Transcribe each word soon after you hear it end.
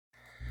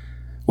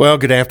Well,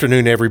 good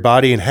afternoon,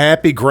 everybody, and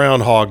happy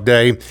Groundhog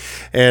Day.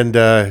 And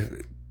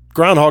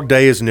Groundhog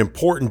Day is an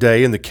important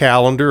day in the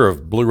calendar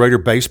of Blue Raider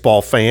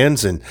baseball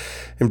fans and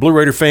Blue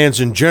Raider fans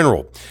in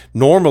general.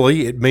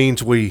 Normally, it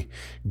means we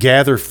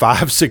gather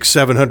 500, 600,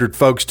 700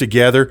 folks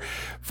together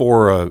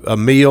for a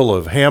meal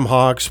of ham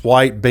hocks,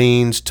 white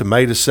beans,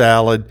 tomato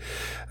salad,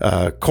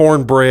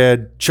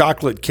 cornbread,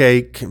 chocolate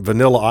cake,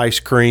 vanilla ice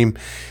cream,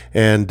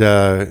 and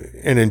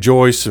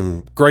enjoy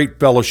some great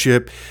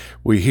fellowship.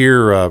 We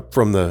hear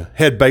from the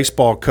head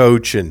baseball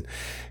coach and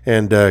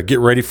get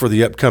ready for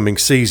the upcoming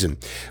season.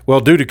 Well,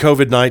 due to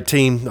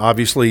COVID-19,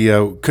 obviously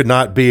could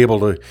not be able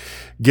to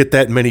get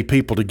that many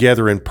people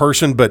together in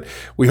person, but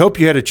we hope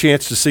you had a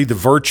chance to see the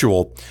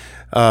virtual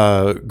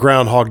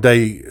Groundhog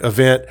Day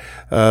event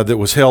that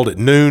was held at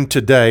noon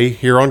today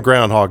here on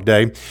Groundhog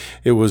Day.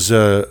 It was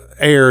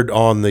aired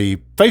on the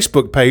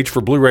Facebook page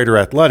for Blue Raider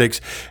Athletics,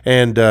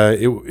 and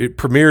it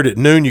premiered at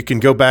noon. You can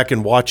go back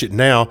and watch it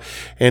now,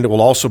 and it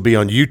will also be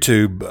on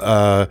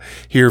YouTube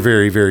here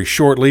very, very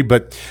shortly.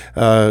 But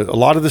a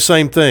lot of the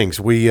same things.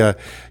 We,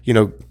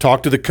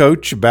 talked to the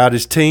coach about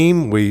his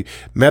team. We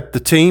met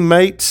the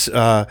teammates.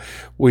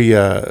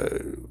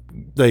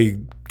 They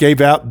gave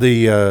out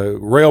the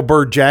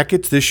Railbird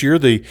jackets this year.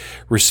 The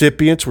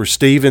recipients were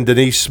Steve and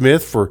Denise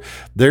Smith for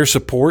their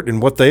support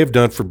and what they have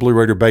done for Blue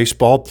Raider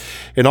baseball,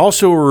 and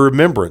also a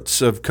remembrance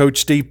of Coach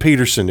Steve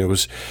Peterson. It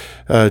was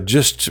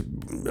just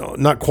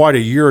not quite a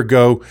year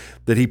ago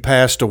that he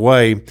passed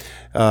away.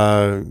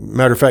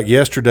 Matter of fact,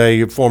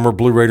 yesterday, former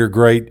Blue Raider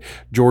great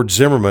George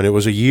Zimmerman, it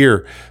was a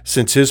year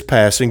since his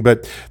passing,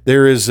 but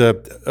there is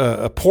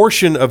a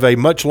portion of a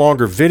much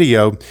longer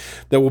video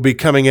that will be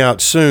coming out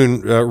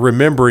soon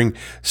remembering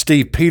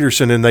Steve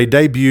Peterson, and they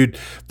debuted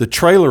the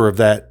trailer of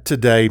that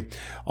today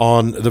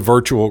on the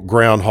virtual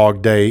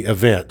Groundhog Day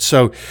event.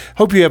 So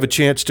hope you have a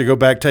chance to go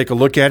back, take a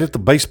look at it. The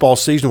baseball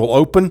season will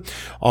open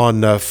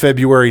on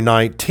February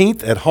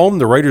 19th at home.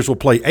 The Raiders will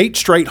play 8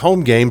 straight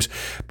home games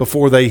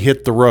before they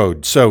hit the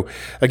road. So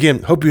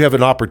again, hope you have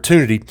an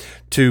opportunity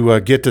to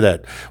get to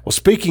that. Well,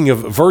 speaking of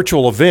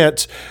virtual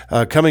events,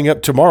 coming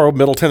up tomorrow,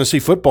 Middle Tennessee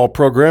football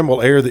program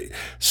will air the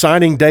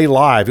Signing Day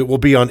Live. It will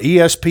be on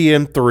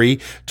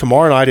ESPN3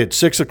 tomorrow night at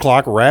 6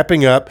 o'clock,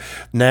 wrapping up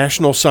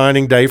National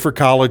Signing Day for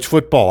college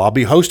football. I'll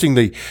be hosting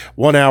the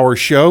 1-hour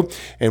show,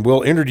 and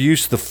we'll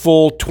introduce the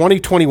full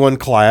 2021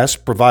 class,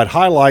 provide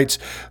highlights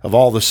of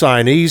all the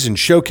signees, and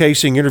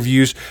showcasing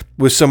interviews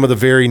with some of the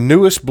very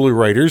newest Blue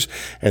Raiders,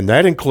 and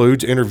that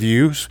includes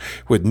interviews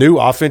with new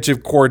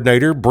offensive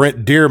coordinator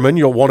Brent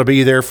Dearman. You'll want to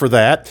be there for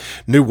that.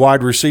 New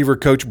wide receiver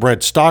coach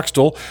Brent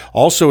Stockstill.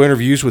 Also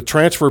interviews with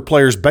transfer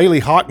players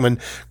Bailey Hockman,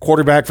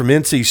 quarterback from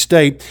NC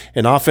State,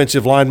 and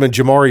offensive lineman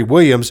Jamari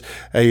Williams,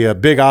 a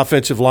big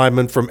offensive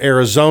lineman from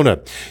Arizona.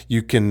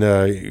 You can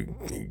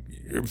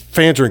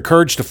fans are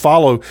encouraged to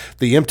follow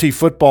the MT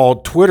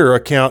Football Twitter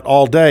account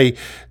all day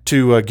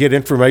to get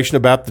information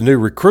about the new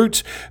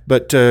recruits.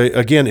 But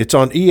again, it's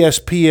on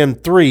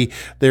ESPN3.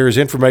 There is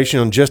information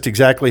on just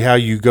exactly how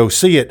you go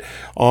see it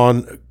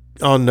on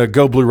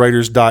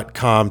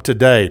GoBlueRaiders.com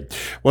today.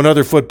 One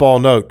other football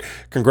note,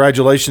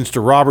 congratulations to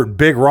Robert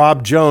Big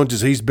Rob Jones as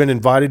he's been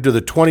invited to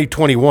the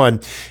 2021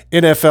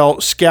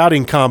 NFL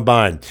Scouting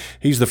Combine.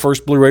 He's the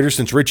first Blue Raider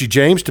since Richie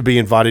James to be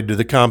invited to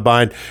the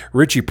Combine.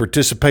 Richie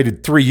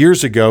participated 3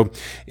 years ago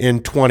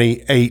in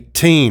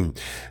 2018.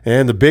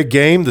 And the big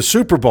game, the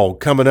Super Bowl,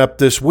 coming up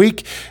this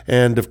week.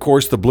 And, of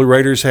course, the Blue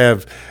Raiders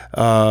have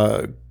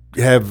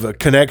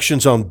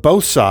connections on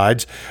both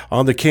sides.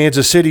 On the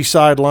Kansas City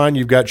sideline,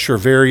 you've got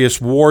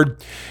Shervarius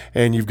Ward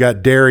and you've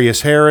got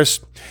Darius Harris.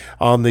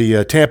 On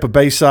the Tampa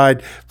Bay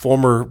side,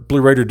 former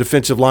Blue Raider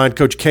defensive line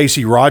coach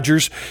Casey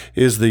Rogers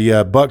is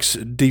the Bucks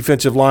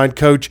defensive line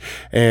coach,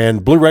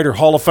 and Blue Raider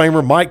Hall of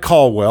Famer Mike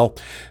Caldwell,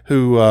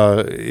 who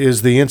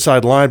is the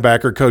inside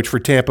linebacker coach for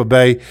Tampa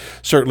Bay.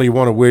 Certainly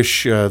want to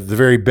wish the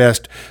very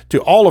best to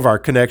all of our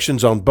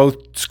connections on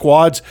both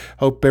squads.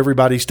 Hope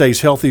everybody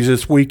stays healthy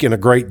this week and a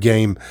great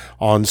game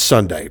on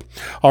Sunday.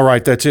 All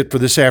right, that's it for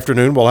this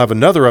afternoon. We'll have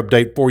another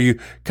update for you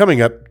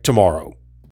coming up tomorrow.